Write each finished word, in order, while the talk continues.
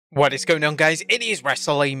What is going on, guys? It is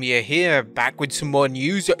Wrestlelamia here, back with some more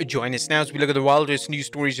news. Join us now as we look at the wildest news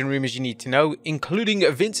stories and rumors you need to know, including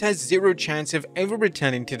Vince has zero chance of ever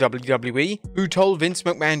returning to WWE, who told Vince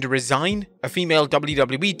McMahon to resign, a female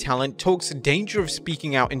WWE talent talks danger of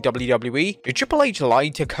speaking out in WWE, a Triple H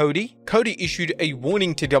lied to Cody, Cody issued a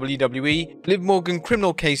warning to WWE, Liv Morgan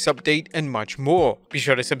criminal case update, and much more. Be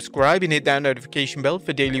sure to subscribe and hit that notification bell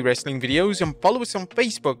for daily wrestling videos, and follow us on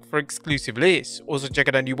Facebook for exclusive lists. Also check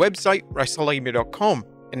out our new website, Wrestlelamia.com.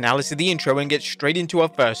 And now let's do the intro and get straight into our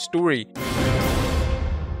first story.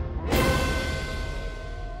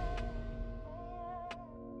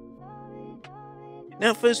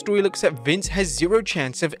 Now, first story looks at Vince has zero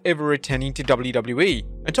chance of ever returning to WWE.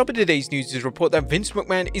 On top of today's news is a report that Vince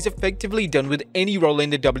McMahon is effectively done with any role in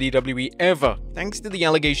the WWE ever, thanks to the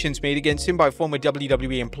allegations made against him by former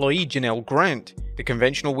WWE employee Janelle Grant. The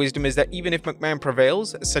conventional wisdom is that even if McMahon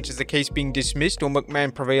prevails, such as the case being dismissed or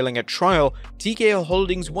McMahon prevailing at trial, TKO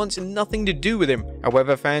Holdings wants nothing to do with him.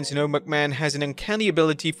 However, fans know McMahon has an uncanny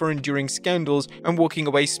ability for enduring scandals and walking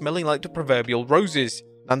away smelling like the proverbial roses.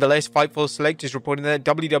 Nonetheless, Fightful Select is reporting that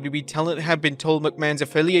WWE talent have been told McMahon's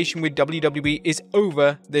affiliation with WWE is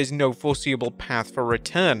over, there's no foreseeable path for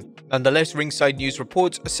return. Nonetheless, Ringside News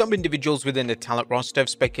reports some individuals within the talent roster have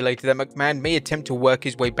speculated that McMahon may attempt to work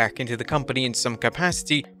his way back into the company in some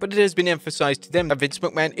capacity, but it has been emphasized to them that Vince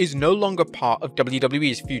McMahon is no longer part of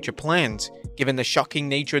WWE's future plans. Given the shocking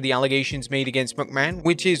nature of the allegations made against McMahon,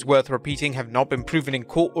 which is worth repeating have not been proven in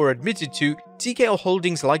court or admitted to, TKO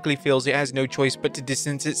Holdings likely feels it has no choice but to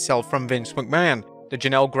distance itself from Vince McMahon. The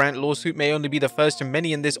Janelle Grant lawsuit may only be the first of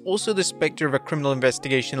many, and there's also the specter of a criminal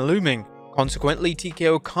investigation looming. Consequently,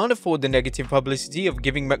 TKO can't afford the negative publicity of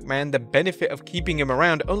giving McMahon the benefit of keeping him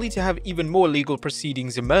around only to have even more legal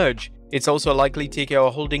proceedings emerge. It's also likely TKO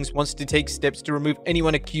Holdings wants to take steps to remove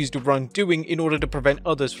anyone accused of wrongdoing in order to prevent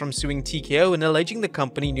others from suing TKO and alleging the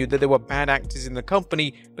company knew that there were bad actors in the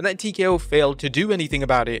company, but that TKO failed to do anything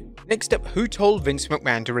about it. Next up, who told Vince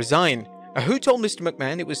McMahon to resign? Who told Mr.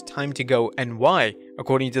 McMahon it was time to go and why?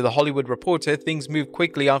 According to The Hollywood Reporter, things moved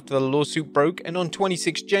quickly after the lawsuit broke, and on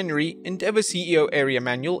 26 January, Endeavor CEO Ari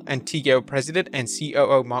Emanuel and TKO President and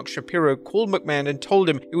COO Mark Shapiro called McMahon and told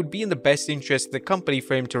him it would be in the best interest of the company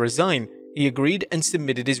for him to resign. He agreed and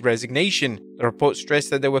submitted his resignation. The report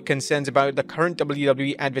stressed that there were concerns about the current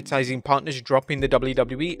WWE advertising partners dropping the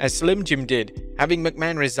WWE as Slim Jim did. Having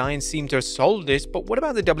McMahon resign seemed to have solved this, but what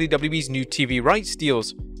about the WWE's new TV rights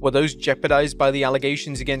deals? Were those jeopardized by the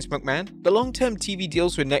allegations against McMahon? The long-term TV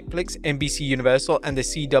deals with Netflix, NBC Universal, and the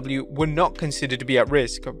CW were not considered to be at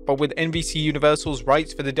risk, but with NBC Universal's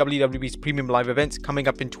rights for the WWE's premium live events coming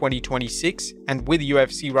up in 2026, and with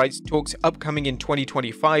UFC rights talks upcoming in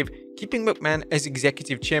 2025, keeping McMahon as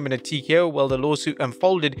executive chairman of TKO while the lawsuit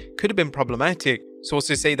unfolded could have been problematic.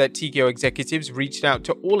 Sources say that TKO executives reached out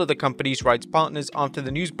to all of the company's rights partners after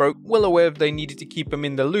the news broke, well aware they needed to keep him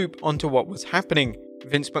in the loop onto what was happening.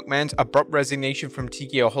 Vince McMahon's abrupt resignation from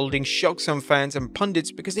TKO Holdings shocked some fans and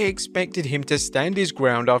pundits because they expected him to stand his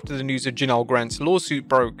ground after the news of Janelle Grant's lawsuit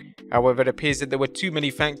broke. However, it appears that there were too many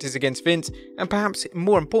factors against Vince, and perhaps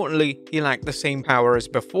more importantly, he lacked the same power as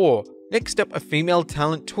before. Next up, a female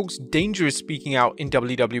talent talks dangerous speaking out in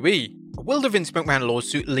WWE. Will the Vince McMahon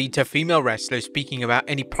lawsuit lead to female wrestlers speaking about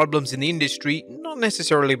any problems in the industry, not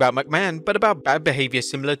necessarily about McMahon, but about bad behavior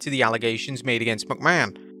similar to the allegations made against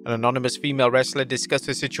McMahon? An anonymous female wrestler discussed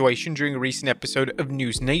the situation during a recent episode of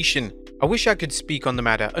News Nation. I wish I could speak on the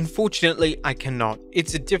matter. Unfortunately, I cannot.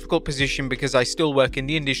 It's a difficult position because I still work in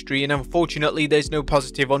the industry, and unfortunately there's no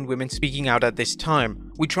positive on women speaking out at this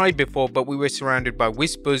time. We tried before, but we were surrounded by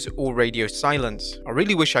whispers or radio silence. I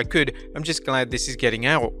really wish I could. I'm just glad this is getting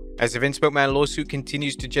out. As the Vince McMahon lawsuit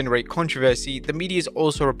continues to generate controversy, the media is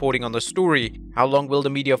also reporting on the story. How long will the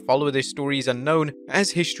media follow this story is unknown.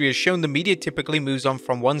 As history has shown, the media typically moves on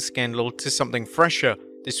from one scandal to something fresher.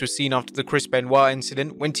 This was seen after the Chris Benoit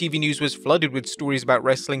incident, when TV news was flooded with stories about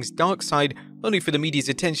wrestling's dark side, only for the media's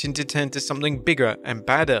attention to turn to something bigger and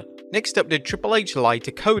badder. Next up, did Triple H lie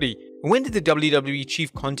to Cody? When did the WWE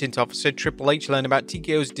Chief Content Officer Triple H learn about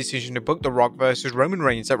TKO's decision to book The Rock vs Roman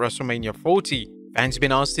Reigns at WrestleMania 40? Fans have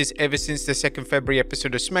been asked this ever since the 2nd February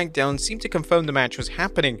episode of SmackDown seemed to confirm the match was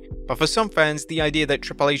happening, but for some fans, the idea that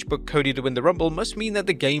Triple H booked Cody to win the Rumble must mean that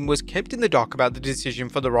the game was kept in the dark about the decision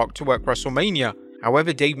for The Rock to work WrestleMania.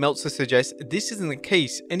 However, Dave Meltzer suggests this isn't the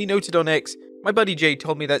case, and he noted on X, "My buddy Jay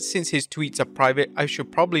told me that since his tweets are private, I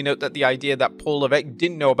should probably note that the idea that Paul Levesque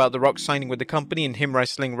didn't know about The Rock signing with the company and him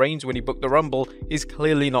wrestling Reigns when he booked the Rumble is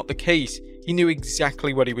clearly not the case. he knew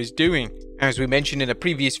exactly what he was doing. As we mentioned in a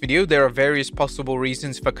previous video, there are various possible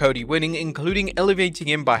reasons for Cody winning, including elevating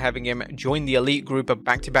him by having him join the elite group of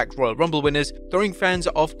back-to-back Royal Rumble winners, throwing fans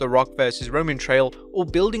off the Rock vs Roman trail, or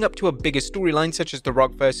building up to a bigger storyline such as the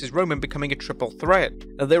Rock vs Roman becoming a triple threat.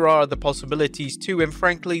 Now, there are other possibilities too, and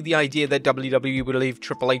frankly, the idea that WWE would leave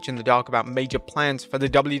Triple H in the dark about major plans for the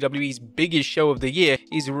WWE's biggest show of the year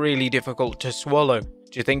is really difficult to swallow.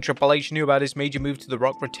 Do you think Triple H knew about his major move to The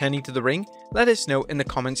Rock returning to the ring? Let us know in the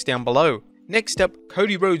comments down below. Next up,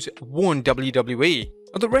 Cody Rhodes warned WWE.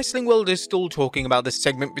 The wrestling world is still talking about the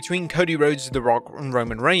segment between Cody Rhodes, The Rock, and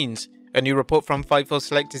Roman Reigns. A new report from Fightful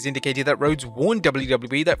Select has indicated that Rhodes warned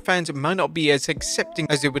WWE that fans might not be as accepting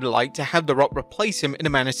as they would like to have The Rock replace him in a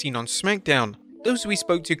manner seen on SmackDown. Those we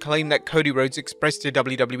spoke to claim that Cody Rhodes expressed to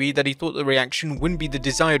WWE that he thought the reaction wouldn't be the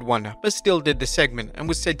desired one, but still did the segment, and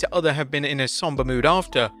was said to have been in a somber mood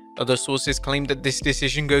after. Other sources claim that this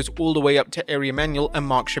decision goes all the way up to Ari Emanuel and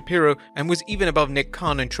Mark Shapiro, and was even above Nick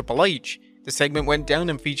Khan and Triple H. The segment went down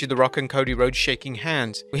and featured The Rock and Cody Rhodes shaking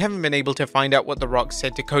hands. We haven't been able to find out what The Rock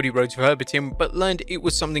said to Cody Rhodes verbatim, but learned it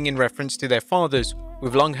was something in reference to their fathers.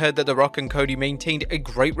 We've long heard that The Rock and Cody maintained a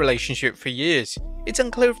great relationship for years. It's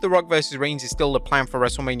unclear if The Rock vs Reigns is still the plan for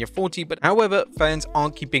WrestleMania 40, but however, fans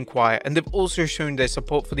aren't keeping quiet, and they've also shown their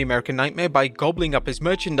support for the American Nightmare by gobbling up his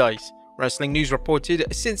merchandise. Wrestling News reported,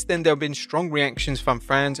 since then there have been strong reactions from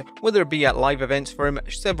fans, whether it be at live events for him,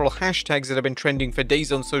 several hashtags that have been trending for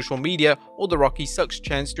days on social media, or the Rocky Sucks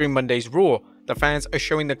chants during Monday's Raw. The fans are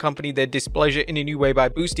showing the company their displeasure in a new way by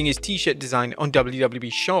boosting his t-shirt design on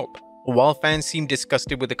WWE Shop. While fans seem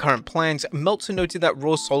disgusted with the current plans, Meltzer noted that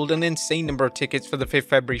Raw sold an insane number of tickets for the 5th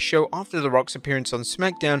February show after The Rock's appearance on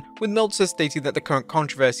SmackDown, with Meltzer stating that the current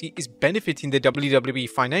controversy is benefiting the WWE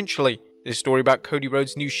financially. This story about Cody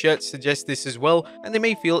Rhodes' new shirt suggests this as well, and they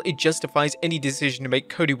may feel it justifies any decision to make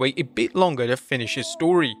Cody wait a bit longer to finish his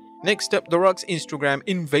story. Next up, The Rock's Instagram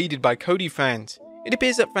invaded by Cody fans. It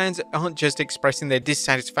appears that fans aren't just expressing their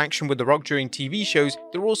dissatisfaction with The Rock during TV shows,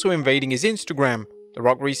 they're also invading his Instagram. The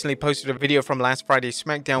Rock recently posted a video from last Friday's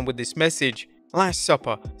SmackDown with this message: "Last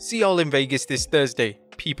Supper, see y'all in Vegas this Thursday,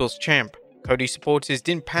 People's Champ." Cody supporters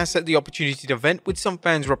didn't pass up the opportunity to vent, with some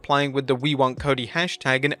fans replying with the "We Want Cody"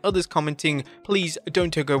 hashtag and others commenting, "Please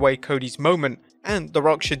don't take away Cody's moment," and "The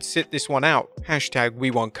Rock should sit this one out, hashtag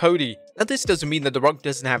We Want Cody." Now, this doesn't mean that The Rock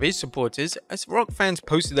doesn't have his supporters, as Rock fans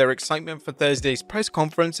posted their excitement for Thursday's press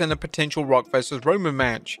conference and a potential Rock vs Roman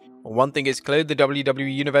match. One thing is clear, the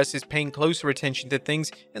WWE Universe is paying closer attention to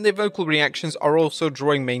things, and their vocal reactions are also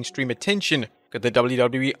drawing mainstream attention. Could the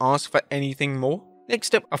WWE ask for anything more?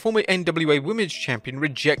 Next up, a former NWA Women's Champion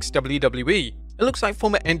rejects WWE. It looks like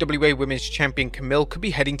former NWA Women's Champion Camille could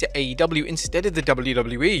be heading to AEW instead of the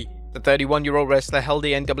WWE. The 31-year-old wrestler held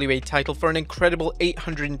the NWA title for an incredible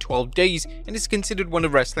 812 days and is considered one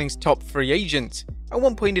of wrestling's top free agents. At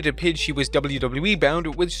one point it appeared she was WWE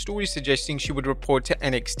bound, with stories suggesting she would report to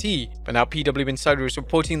NXT, but now PW Insider is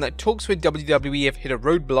reporting that talks with WWE have hit a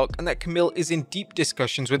roadblock and that Camille is in deep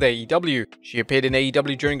discussions with AEW. She appeared in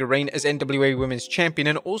AEW during her reign as NWA Women's Champion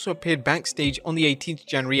and also appeared backstage on the 18th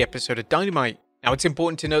January episode of Dynamite. Now, it's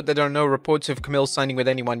important to note that there are no reports of Camille signing with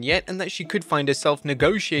anyone yet, and that she could find herself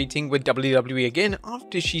negotiating with WWE again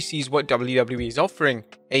after she sees what WWE is offering.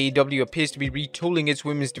 AEW appears to be retooling its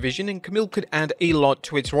women's division, and Camille could add a lot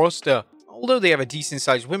to its roster. Although they have a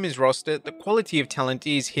decent-sized women's roster, the quality of talent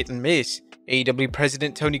is hit and miss. AEW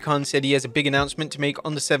President Tony Khan said he has a big announcement to make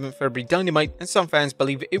on the 7th February Dynamite, and some fans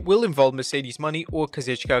believe it will involve Mercedes Money or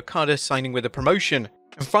Kazuchika Okada signing with the promotion.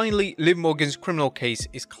 And finally, Liv Morgan's criminal case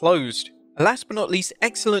is closed. Last but not least,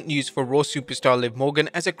 excellent news for Raw superstar Liv Morgan,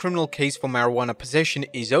 as a criminal case for marijuana possession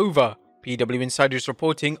is over. PW Insider is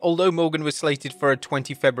reporting, although Morgan was slated for a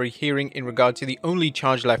 20 February hearing in regard to the only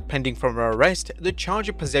charge left pending from her arrest, the charge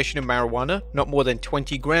of possession of marijuana, not more than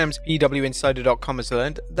 20 grams, PWInsider.com has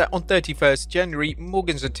learned that on 31st January,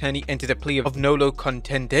 Morgan's attorney entered a plea of nolo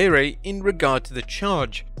contendere in regard to the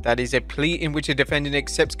charge. That is a plea in which a defendant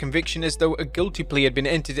accepts conviction as though a guilty plea had been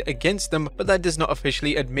entered against them, but that does not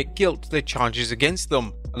officially admit guilt to the charges against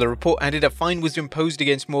them. The report added a fine was imposed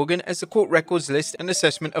against Morgan, as the court records list an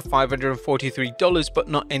assessment of $543 but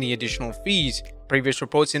not any additional fees. Previous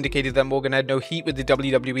reports indicated that Morgan had no heat with the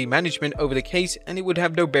WWE management over the case, and it would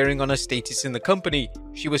have no bearing on her status in the company.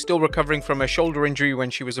 She was still recovering from a shoulder injury when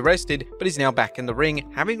she was arrested, but is now back in the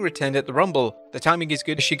ring, having returned at the Rumble. The timing is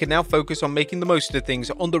good, as she can now focus on making the most of things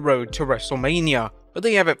on the road to WrestleMania. But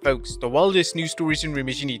there you have it, folks, the wildest news stories and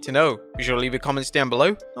rumors you need to know. Be sure to leave your comments down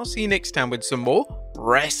below. I'll see you next time with some more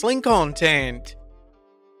wrestling content.